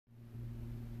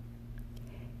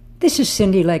This is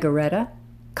Cindy Legaretta,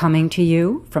 coming to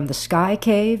you from the Sky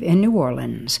Cave in New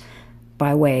Orleans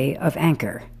by way of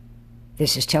Anchor.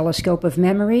 This is Telescope of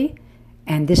Memory,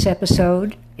 and this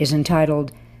episode is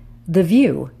entitled The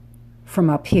View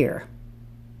from Up Here.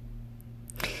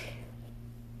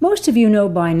 Most of you know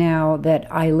by now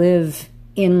that I live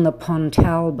in the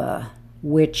Pontalba,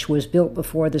 which was built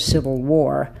before the Civil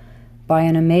War by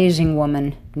an amazing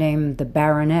woman named the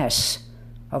Baroness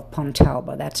of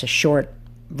Pontalba. That's a short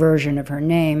version of her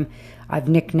name. I've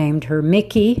nicknamed her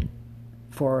Mickey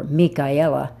for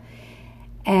Micaela.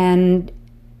 And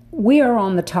we are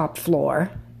on the top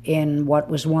floor in what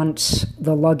was once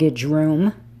the luggage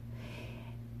room.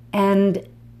 And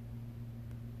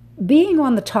being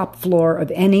on the top floor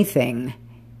of anything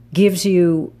gives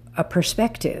you a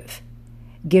perspective,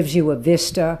 gives you a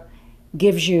vista,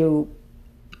 gives you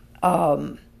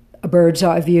a bird's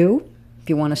eye view, if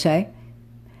you want to say.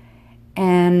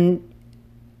 And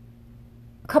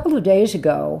a couple of days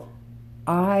ago,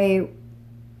 I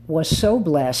was so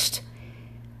blessed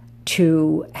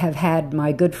to have had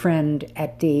my good friend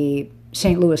at the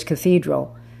St. Louis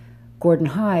Cathedral, Gordon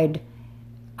Hyde.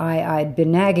 I'd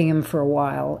been nagging him for a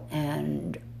while,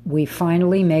 and we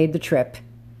finally made the trip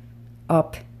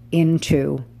up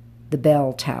into the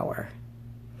bell tower.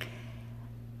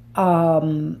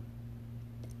 To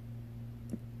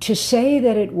say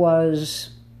that it was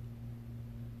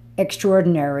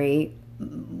extraordinary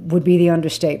would be the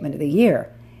understatement of the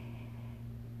year.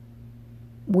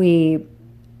 We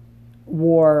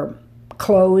wore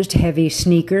closed, heavy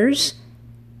sneakers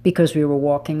because we were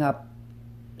walking up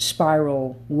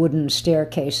spiral wooden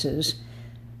staircases.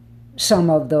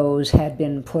 Some of those had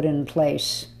been put in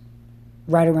place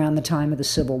right around the time of the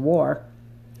Civil War.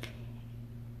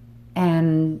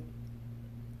 And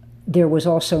there was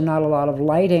also not a lot of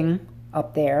lighting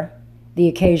up there. The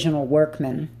occasional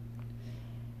workmen,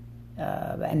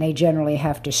 and they generally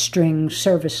have to string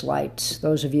service lights.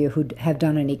 Those of you who have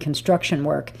done any construction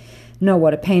work know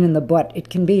what a pain in the butt it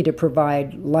can be to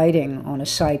provide lighting on a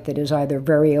site that is either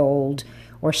very old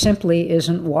or simply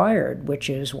isn't wired, which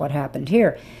is what happened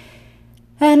here.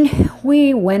 And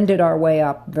we wended our way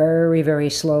up very,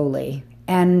 very slowly.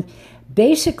 And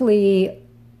basically,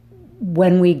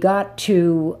 when we got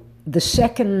to the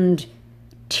second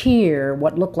tier,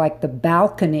 what looked like the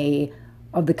balcony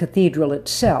of the cathedral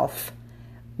itself,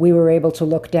 we were able to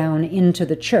look down into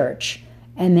the church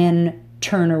and then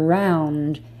turn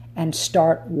around and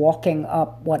start walking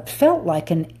up what felt like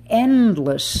an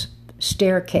endless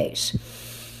staircase.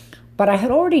 But I had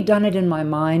already done it in my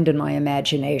mind and my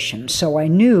imagination, so I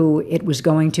knew it was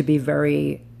going to be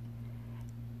very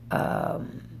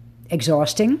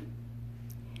exhausting,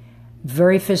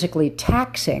 very physically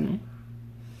taxing.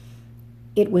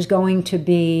 It was going to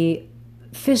be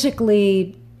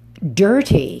physically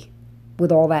dirty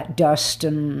with all that dust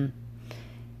and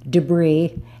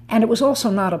debris, and it was also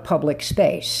not a public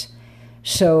space.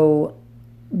 So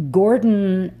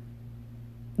Gordon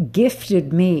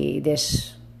gifted me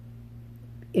this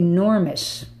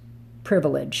enormous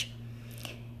privilege.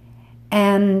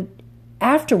 And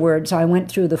afterwards, I went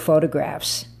through the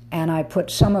photographs, and I put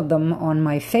some of them on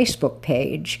my Facebook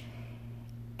page,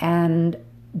 and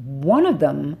one of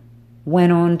them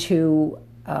went on to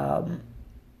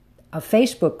a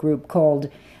Facebook group called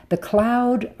the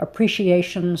Cloud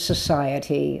Appreciation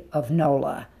Society of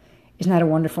NOLA. Isn't that a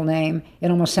wonderful name? It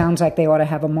almost sounds like they ought to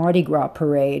have a Mardi Gras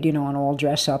parade, and all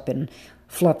dress up in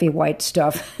fluffy white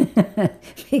stuff,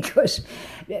 because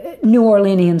New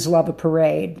Orleanians love a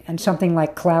parade, and something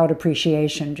like Cloud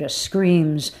Appreciation just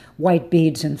screams white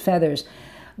beads and feathers.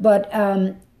 But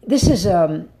this is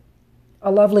a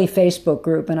lovely Facebook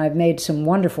group, and I've made some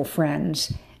wonderful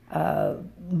friends.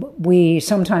 We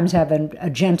sometimes have a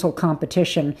gentle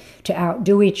competition to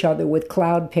outdo each other with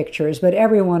cloud pictures, but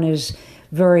everyone is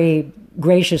very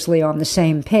graciously on the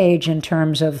same page in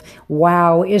terms of,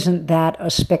 wow, isn't that a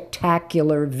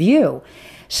spectacular view?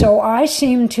 So I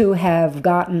seem to have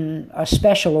gotten a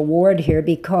special award here,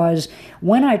 because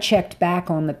when I checked back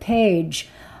on the page,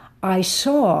 I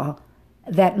saw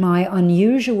that my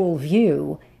unusual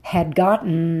view had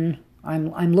gotten,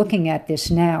 I'm looking at this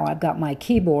now, I've got my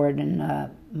keyboard and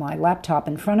my laptop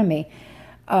in front of me.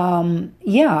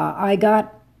 I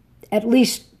got at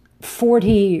least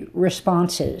 40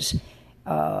 responses,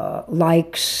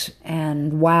 likes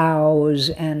and wows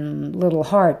and little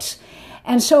hearts.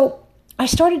 And so I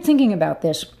started thinking about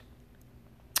this,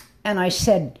 and I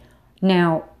said,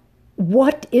 now,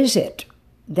 what is it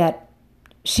that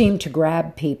seemed to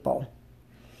grab people?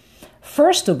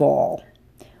 First of all,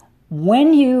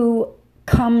 when you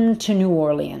come to New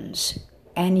Orleans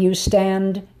and you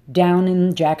stand down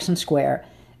in Jackson Square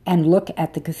and look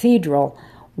at the cathedral,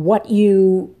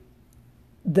 the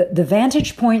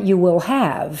vantage point you will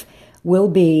have will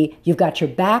be, you've got your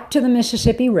back to the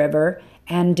Mississippi River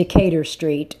and Decatur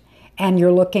Street, and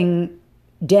you're looking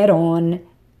dead on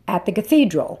at the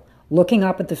cathedral, looking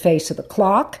up at the face of the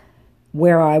clock,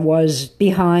 where I was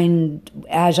behind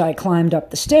as I climbed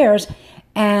up the stairs,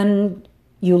 and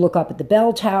you look up at the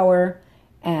bell tower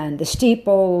and the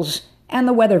steeples and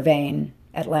the weather vane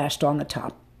at last on the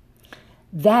top.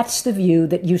 That's the view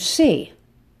that you see.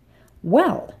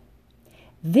 Well,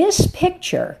 this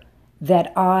picture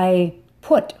that I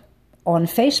put on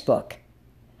Facebook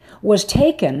was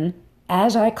taken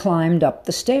as I climbed up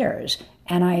the stairs,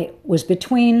 and I was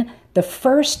between the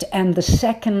first and the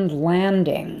second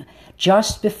landing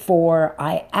just before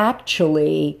I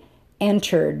actually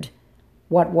entered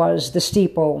what was the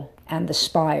steeple and the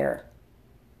spire.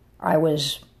 I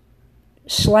was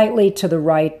slightly to the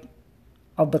right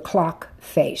of the clock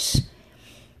face.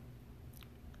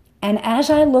 And as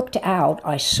I looked out,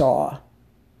 I saw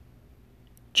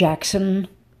Jackson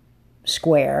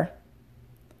Square.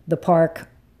 The park,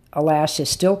 alas, is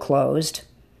still closed.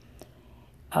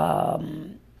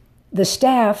 The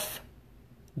staff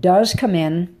does come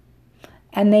in,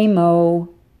 and they mow,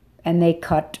 and they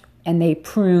cut, and they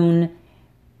prune,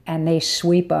 and they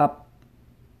sweep up,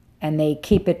 and they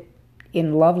keep it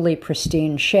in lovely,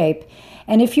 pristine shape.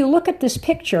 And if you look at this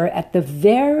picture, at the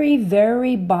very,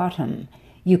 very bottom,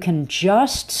 you can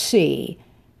just see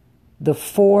the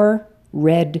 4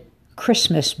 red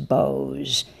Christmas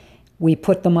bows. We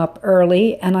put them up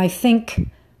early, and I think,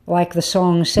 like the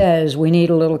song says, we need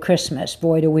a little Christmas.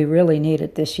 Boy, do we really need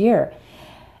it this year.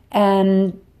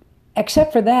 And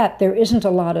except for that, there isn't a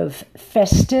lot of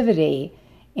festivity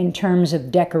in terms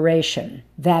of decoration.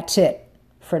 That's it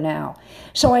for now.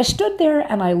 So I stood there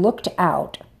and I looked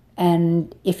out,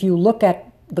 and if you look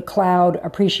at the cloud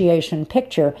appreciation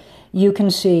picture, you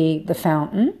can see the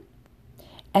fountain,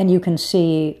 and you can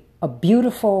see a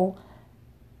beautiful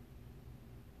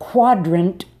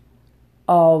quadrant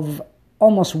of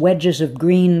almost wedges of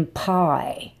green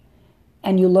pie,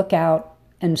 and you look out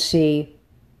and see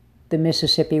the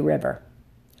Mississippi River.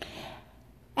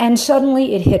 And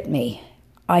suddenly it hit me.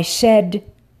 I said,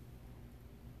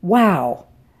 wow,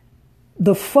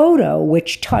 the photo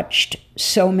which touched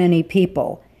so many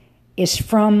people is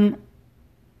from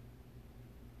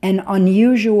an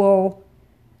unusual,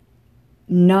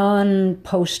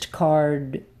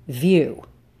 non-postcard view.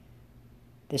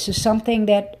 This is something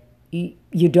that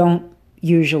you don't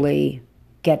usually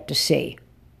get to see.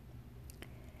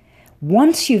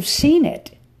 Once you've seen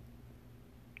it,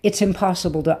 it's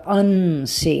impossible to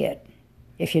unsee it,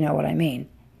 if you know what I mean.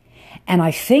 And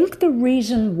I think the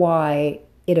reason why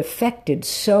it affected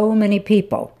so many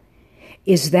people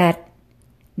is that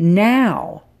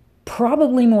now,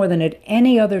 probably more than at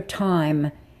any other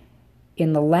time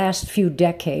in the last few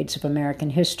decades of American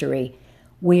history,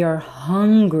 we are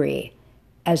hungry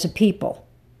as a people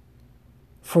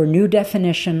for new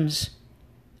definitions,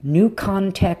 new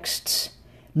contexts,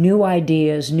 new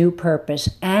ideas, new purpose,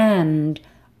 and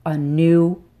a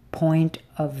new point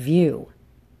of view.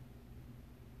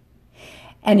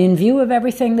 And in view of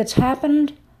everything that's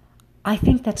happened, I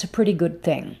think that's a pretty good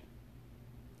thing.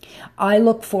 I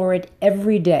look for it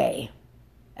every day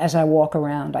as I walk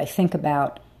around. I think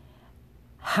about,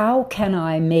 how can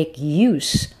I make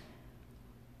use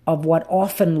of what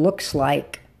often looks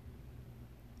like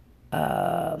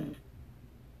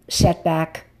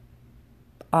setback,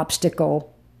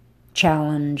 obstacle,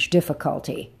 challenge,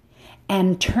 difficulty,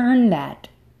 and turn that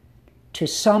to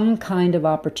some kind of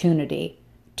opportunity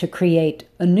to create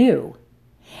anew.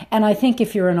 And I think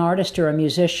if you're an artist or a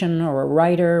musician or a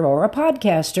writer or a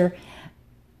podcaster,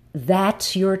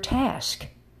 that's your task,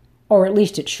 or at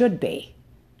least it should be,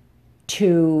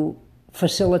 to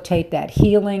facilitate that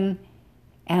healing.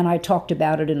 And I talked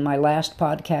about it in my last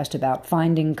podcast about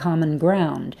finding common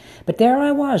ground. But there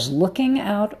I was, looking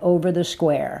out over the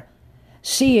square,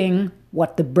 seeing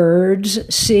what the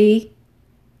birds see,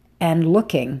 and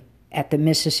looking at the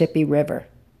Mississippi River.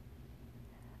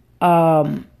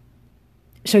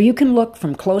 So you can look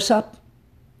from close up,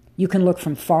 you can look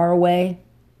from far away,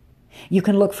 you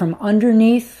can look from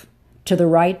underneath to the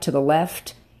right, to the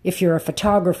left. If you're a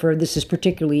photographer, this is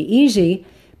particularly easy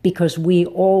because we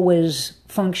always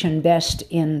function best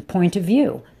in point of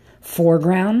view.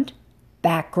 Foreground,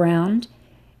 background.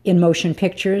 In motion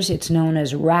pictures, it's known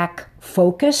as rack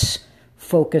focus.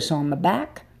 Focus on the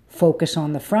back, focus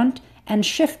on the front, and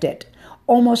shift it,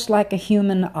 almost like a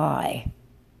human eye.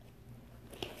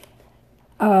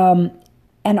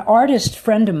 An artist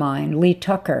friend of mine, Lee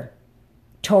Tucker,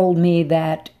 told me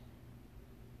that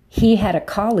he had a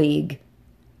colleague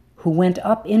who went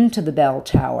up into the bell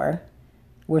tower.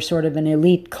 We're sort of an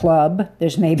elite club.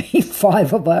 There's maybe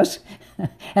 5 of us,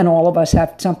 and all of us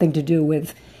have something to do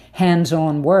with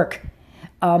hands-on work.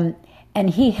 And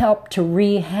he helped to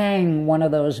rehang one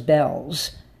of those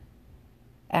bells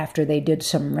after they did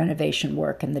some renovation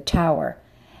work in the tower.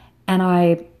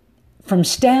 And from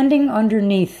standing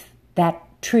underneath that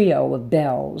trio of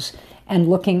bells and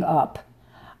looking up,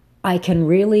 I can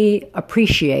really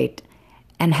appreciate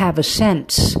and have a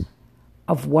sense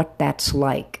of what that's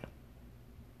like.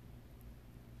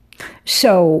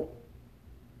 So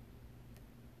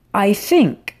I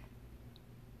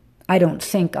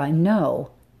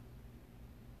know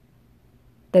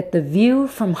that the view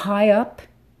from high up,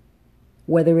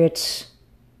 whether it's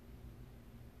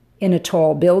in a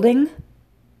tall building,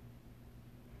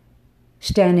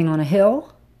 standing on a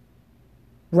hill,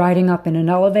 riding up in an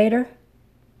elevator,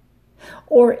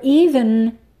 or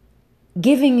even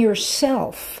giving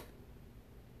yourself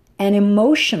an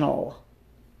emotional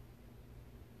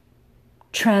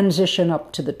transition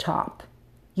up to the top.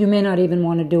 You may not even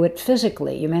want to do it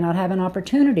physically. You may not have an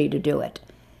opportunity to do it.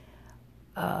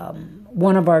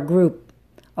 One of our group,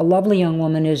 a lovely young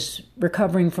woman, is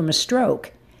recovering from a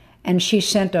stroke, and she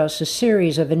sent us a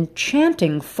series of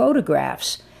enchanting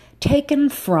photographs taken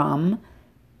from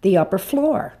the upper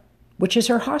floor, which is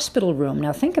her hospital room.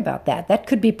 Now think about that. That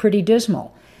could be pretty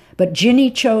dismal. But Ginny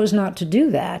chose not to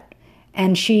do that,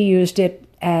 and she used it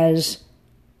as,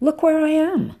 look where I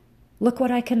am. Look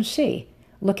what I can see.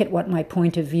 Look at what my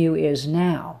point of view is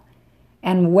now.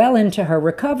 And well into her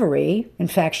recovery, in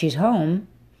fact, she's home,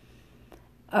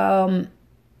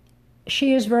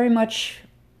 she is very much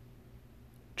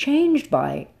changed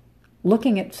by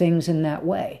looking at things in that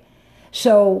way.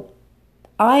 So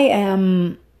I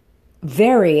am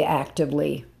very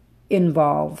actively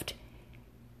involved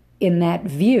in that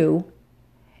view.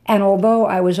 And although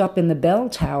I was up in the bell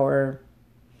tower,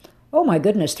 oh my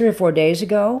goodness, 3 or 4 days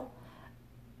ago,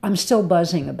 I'm still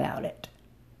buzzing about it.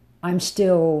 I'm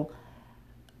still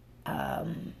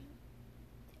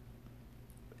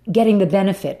getting the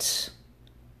benefits,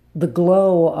 the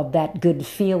glow of that good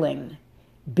feeling,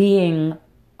 being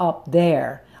up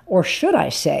there, or should I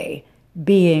say,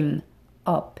 being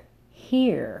up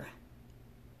here.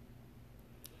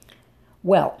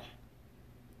 Well,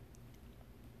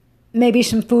 maybe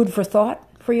some food for thought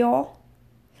for y'all.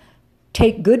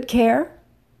 Take good care,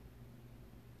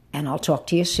 and I'll talk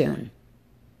to you soon.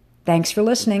 Thanks for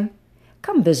listening.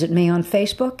 Come visit me on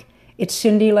Facebook. It's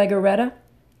Cindy Legaretta,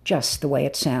 just the way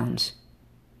it sounds.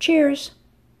 Cheers.